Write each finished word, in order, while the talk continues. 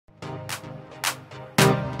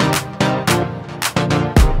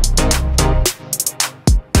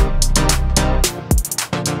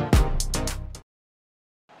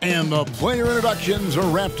And the player introductions are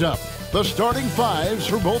wrapped up. The starting fives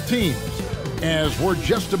for both teams, as we're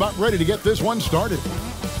just about ready to get this one started.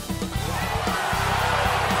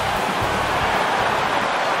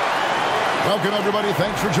 Welcome, everybody.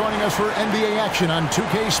 Thanks for joining us for NBA action on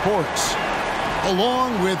 2K Sports.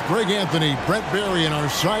 Along with Greg Anthony, Brent Barry, and our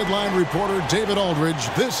sideline reporter, David Aldridge,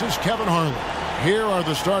 this is Kevin Harlan. Here are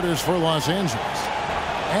the starters for Los Angeles.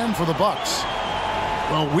 And for the Bucks.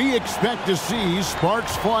 Well, we expect to see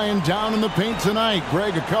sparks flying down in the paint tonight.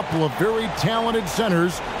 Greg, a couple of very talented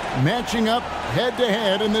centers matching up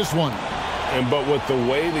head-to-head in this one. But with the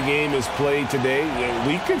way the game is played today,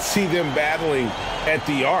 we could see them battling at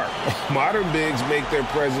the arc. Modern bigs make their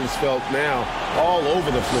presence felt now all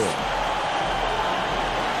over the floor.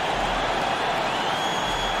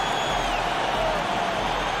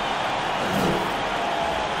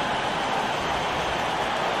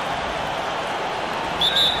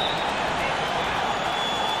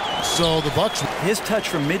 So the Bucks. His touch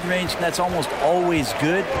from mid-range, that's almost always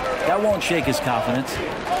good. That won't shake his confidence.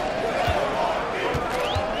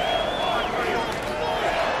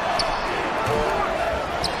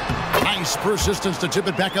 Nice persistence to tip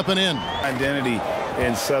it back up and in. Identity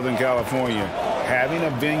in Southern California. Having a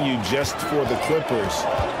venue just for the Clippers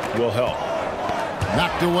will help.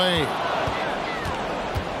 Knocked away.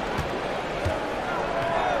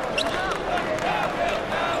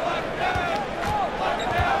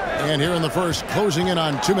 And here in the first, closing in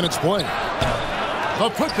on 2 minutes play. A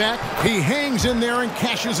putback. He hangs in there and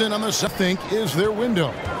cashes in on the I think is their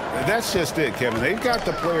window. That's just it, Kevin. They've got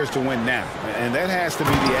the players to win now, and that has to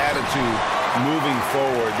be the attitude moving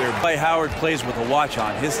forward. Dwight Howard plays with a watch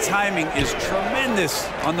on. His timing is tremendous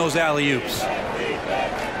on those alley-oops.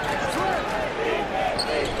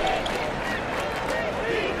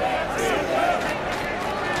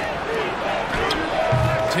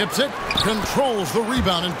 Tips it, controls the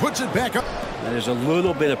rebound, and puts it back up. There's a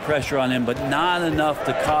little bit of pressure on him, but not enough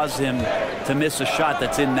to cause him to miss a shot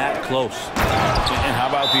that's in that close. And how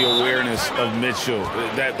about the awareness of Mitchell?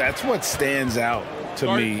 That's what stands out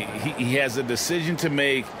to me. He has a decision to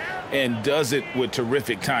make and does it with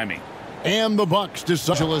terrific timing. And the Bucks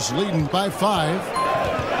Angeles leading by 5.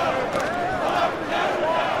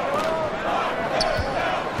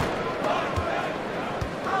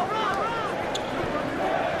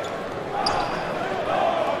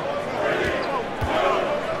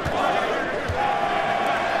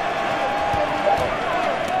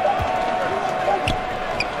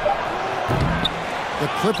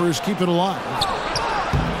 Clippers keep it alive.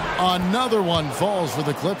 Another one falls for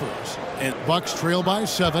the Clippers. And Bucks trail by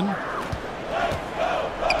 7.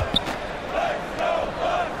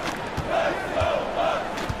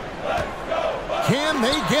 Can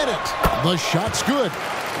they get it? The shot's good.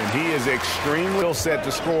 And he is extremely well set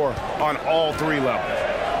to score on all 3 levels.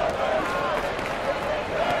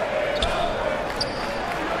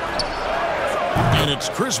 And it's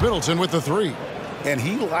Chris Middleton with the 3. And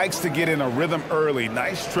he likes to get in a rhythm early.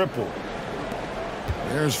 Nice triple.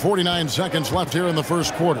 There's 49 seconds left here in the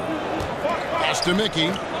first quarter. Pass to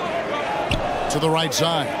Mickey. To the right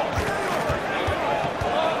side.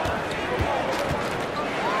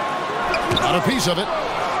 Got a piece of it.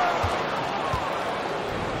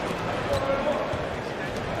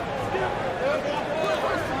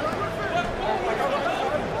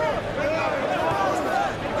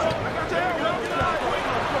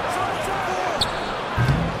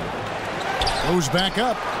 Goes back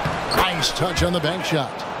up. Nice touch on the bank shot.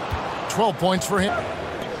 12 points for him.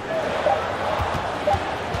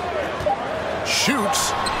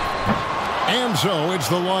 Shoots. And so it's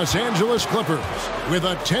the Los Angeles Clippers with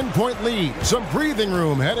a 10-point lead. Some breathing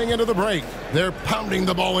room heading into the break. They're pounding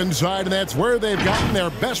the ball inside, and that's where they've gotten their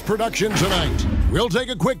best production tonight. We'll take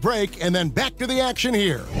a quick break and then back to the action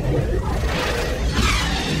here.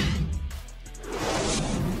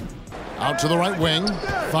 Out to the right wing.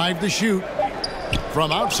 5 to shoot.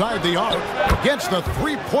 From outside the arc, gets the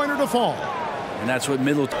three-pointer to fall. And that's what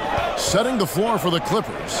Middleton. Setting the floor for the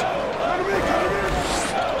Clippers.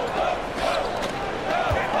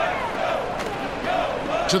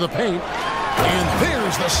 To the paint. And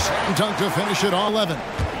there's the slam dunk to finish it all 11.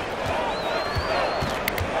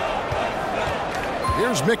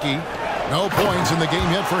 Here's Mickey. No points in the game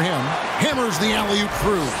yet for him. Hammers the alley-oop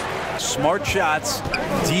through. Smart shots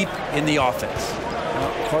deep in the offense.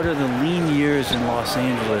 Part of the lean years in Los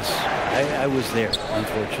Angeles, I was there,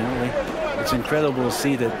 unfortunately. It's incredible to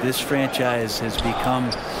see that this franchise has become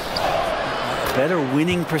a better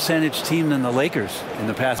winning percentage team than the Lakers in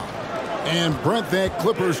the past. And Brent, that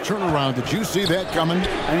Clippers turnaround, did you see that coming?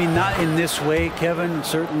 I mean, not in this way, Kevin.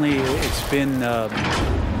 Certainly it's been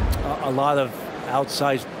a lot of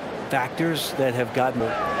outsized factors that have gotten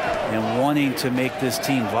and wanting to make this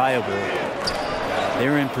team viable,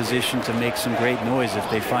 they're in position to make some great noise if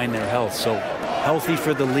they find their health. So healthy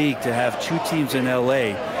for the league to have two teams in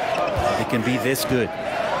LA that can be this good.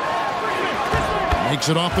 Makes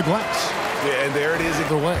it off the glass. Yeah, and there it is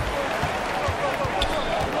either way.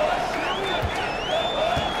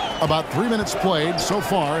 About 3 minutes played so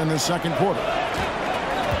far in the second quarter.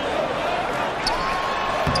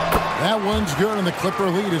 That one's good, and the Clipper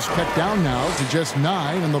lead is cut down now to just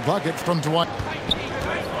 9 in the bucket from Dwight.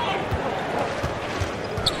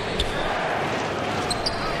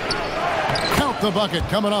 Count the bucket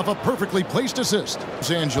coming off a perfectly placed assist. Los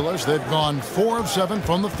Angeles, they've gone 4 of 7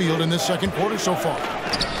 from the field in this second quarter so far.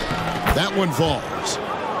 That one falls.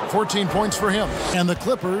 14 points for him. And the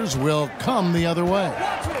Clippers will come the other way.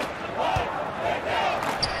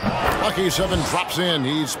 Lucky 7 drops in.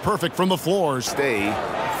 He's perfect from the floor. Stay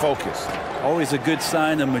focused. Always a good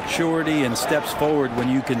sign of maturity and steps forward when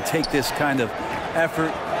you can take this kind of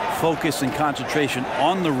effort, focus, and concentration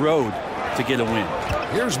on the road to get a win.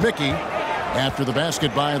 Here's Mickey after the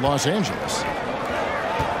basket by Los Angeles.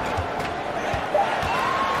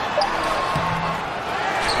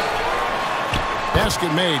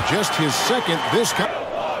 Basket made, just his second this time.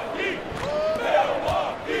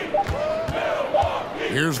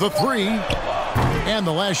 Here's the 3. And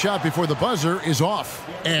the last shot before the buzzer is off.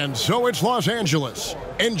 And so it's Los Angeles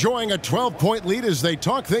enjoying a 12-point lead as they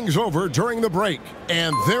talk things over during the break.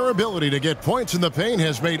 And their ability to get points in the paint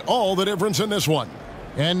has made all the difference in this one.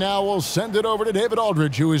 And now we'll send it over to David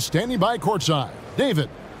Aldridge, who is standing by courtside. David.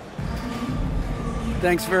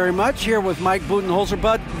 Thanks very much. Here with Mike Budenholzer.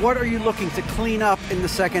 Bud, what are you looking to clean up in the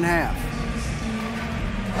second half?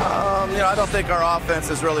 I don't think our offense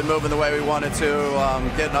is really moving the way we wanted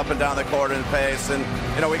to, getting up and down the court in pace. And,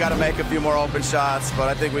 we got to make a few more open shots, but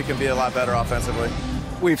I think we can be a lot better offensively.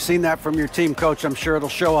 We've seen that from your team, Coach. I'm sure it'll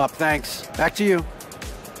show up. Thanks. Back to you.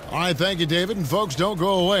 All right, thank you, David. And, folks, don't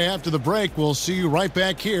go away. After the break, we'll see you right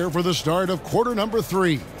back here for the start of quarter number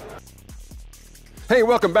 3. Hey,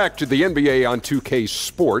 welcome back to the NBA on 2K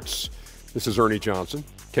Sports. This is Ernie Johnson.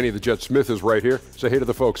 Kenny the Jet Smith is right here. Say hey to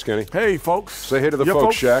the folks, Kenny. Hey, folks. Say hey to the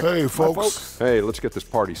folks, Shaq. Hey, folks. Hey, let's get this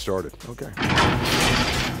party started. Okay.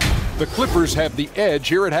 The Clippers have the edge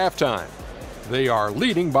here at halftime. They are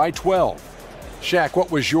leading by 12. Shaq, what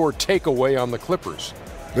was your takeaway on the Clippers?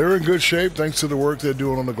 They're in good shape thanks to the work they're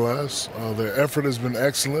doing on the glass. Their effort has been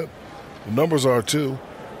excellent. The numbers are too.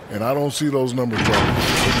 And I don't see those numbers dropping.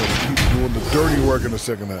 They're going to keep doing the dirty work in the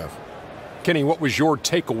second half. Kenny, what was your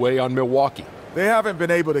takeaway on Milwaukee? They haven't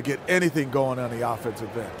been able to get anything going on the offensive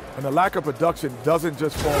end. And the lack of production doesn't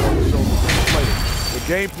just fall on the shoulders of the players. The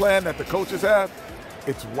game plan that the coaches have,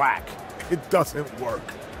 it's whack. It doesn't work.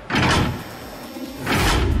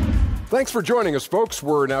 Thanks for joining us, folks.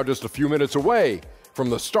 We're now just a few minutes away from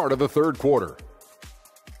the start of the third quarter.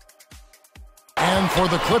 And for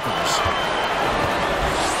the Clippers,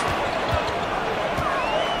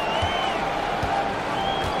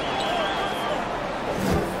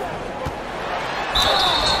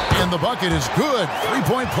 and the bucket is good.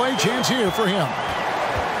 3-point play chance here for him.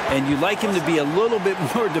 And you'd like him to be a little bit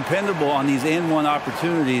more dependable on these and-one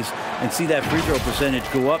opportunities and see that free throw percentage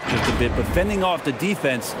go up just a bit, but fending off the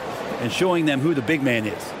defense and showing them who the big man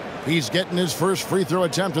is. He's getting his first free throw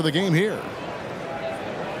attempt of the game here.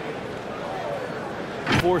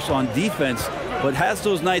 Force on defense, but has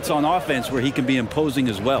those nights on offense where he can be imposing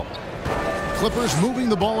as well. Clippers moving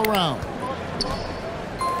the ball around.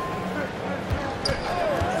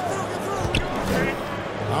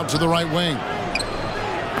 Out to the right wing.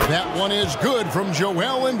 That one is good from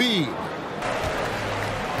Joel Embiid.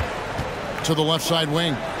 To the left side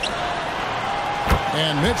wing.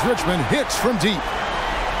 And Mitch Richmond hits from deep.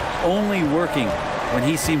 Only working when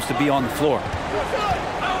he seems to be on the floor.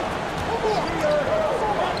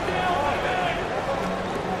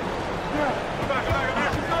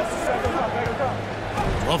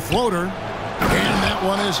 A floater. And that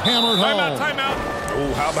one is hammered home. Timeout.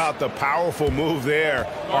 Oh, how about the powerful move there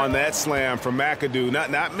on that slam from McAdoo.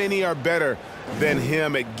 Not many are better than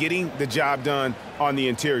him at getting the job done on the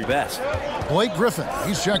interior. Best. Blake Griffin,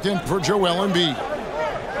 he's checked in for Joel Embiid.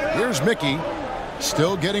 Here's Mickey,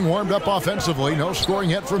 still getting warmed up offensively. No scoring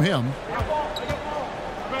yet from him.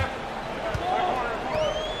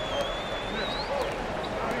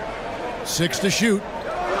 Six to shoot.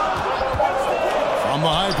 From the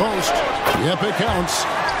high post. Yep, it counts.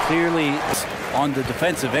 Clearly on the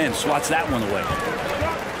defensive end, swats that one away.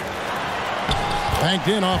 Banked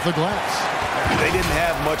in off the glass. They didn't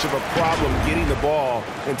have much of a problem getting the ball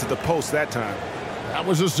into the post that time. That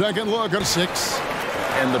was a second look at 6.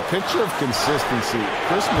 And the picture of consistency,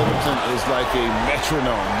 Chris Middleton is like a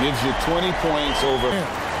metronome. Gives you 20 points over.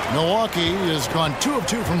 Milwaukee has gone 2 of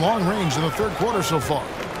 2 from long range in the third quarter so far.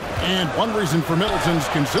 And one reason for Middleton's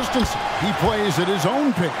consistency, he plays at his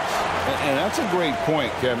own pace. And that's a great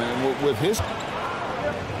point, Kevin. With his...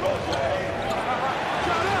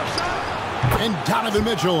 And Donovan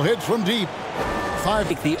Mitchell hits from deep.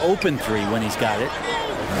 Take the open three when he's got it.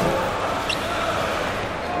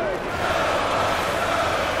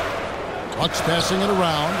 Bucks passing it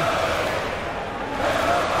around.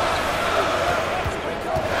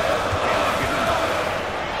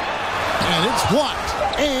 And it's blocked.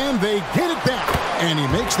 And they get it back. And he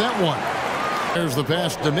makes that one. There's the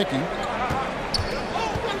pass to Mickey.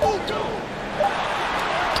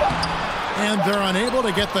 And they're unable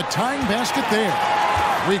to get the tying basket there.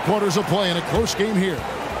 3 quarters of play in a close game here.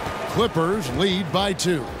 Clippers lead by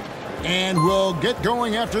 2. And we'll get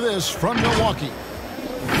going after this from Milwaukee.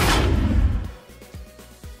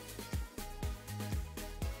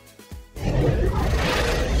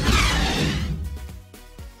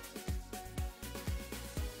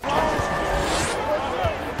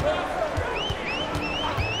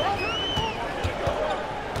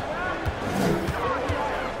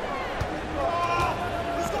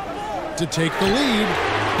 To take the lead,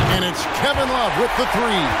 and it's Kevin Love with the 3.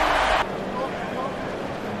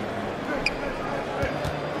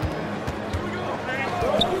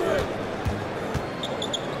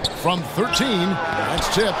 From 13,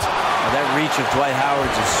 that's tipped. Now that reach of Dwight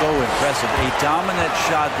Howard's is so impressive. A dominant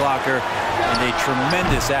shot blocker and a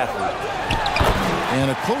tremendous athlete. And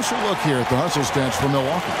a closer look here at the hustle stats for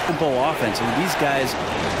Milwaukee. Simple offense, and these guys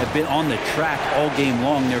have been on the track all game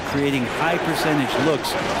long. They're creating high percentage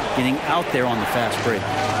looks, getting out there on the fast break.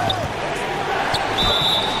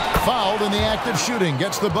 Fouled in the act of shooting,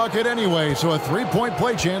 gets the bucket anyway, so a 3-point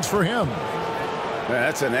play chance for him.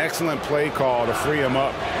 That's an excellent play call to free him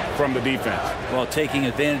up from the defense. Well, taking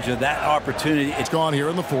advantage of that opportunity. It's gone here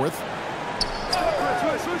in the 4th.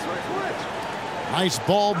 Nice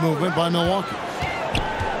ball movement by Milwaukee.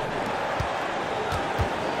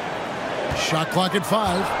 Shot clock at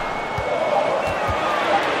 5.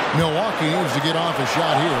 Milwaukee needs to get off a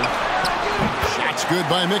shot here. Shot's good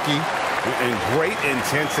by Mickey. And great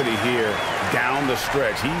intensity here down the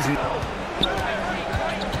stretch. He's...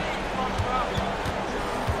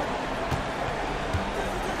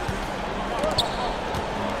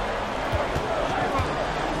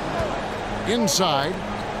 Inside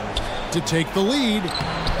to take the lead.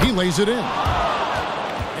 He lays it in.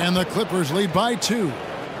 And the Clippers lead by 2.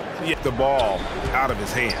 Get the ball out of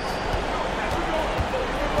his hands.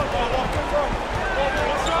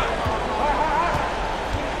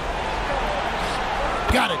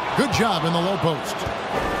 Got it. Good job in the low post.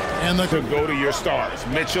 And the... To go to your stars.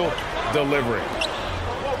 Mitchell delivering.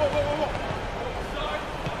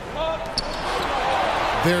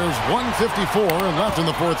 There's 1:54 left in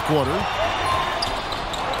the 4th quarter.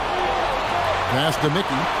 Pass to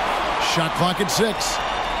Mickey. Shot clock at 6.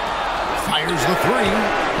 Fires the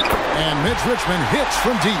 3. And Mitch Richmond hits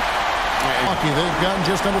from deep. Milwaukee, they've gotten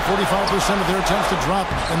just under 45% of their attempts to drop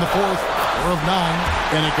in the 4th. 4 of 9.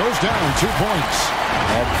 And it goes down 2 points.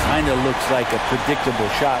 That kind of looks like a predictable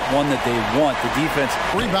shot, one that they want. The defense.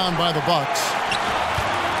 Rebound by the Bucks.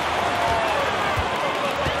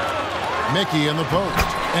 Mickey in the post.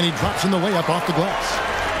 And he drops in the layup off the glass.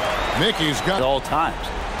 Mickey's got at all times.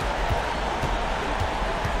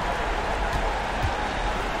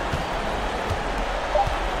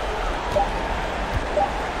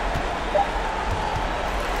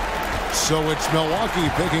 So it's Milwaukee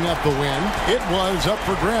picking up the win. It was up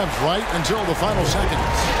for grabs right until the final seconds.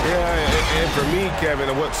 Yeah, and for me,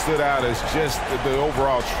 Kevin, what stood out is just the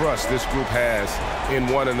overall trust this group has in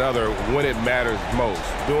one another when it matters most.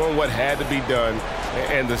 Doing what had to be done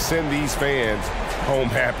and to send these fans home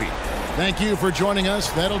happy. Thank you for joining us.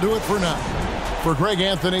 That'll do it for now. For Greg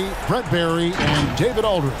Anthony, Brett Barry, and David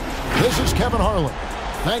Aldridge, this is Kevin Harlan.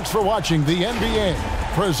 Thanks for watching the NBA,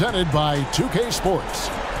 presented by 2K Sports.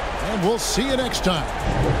 And we'll see you next time.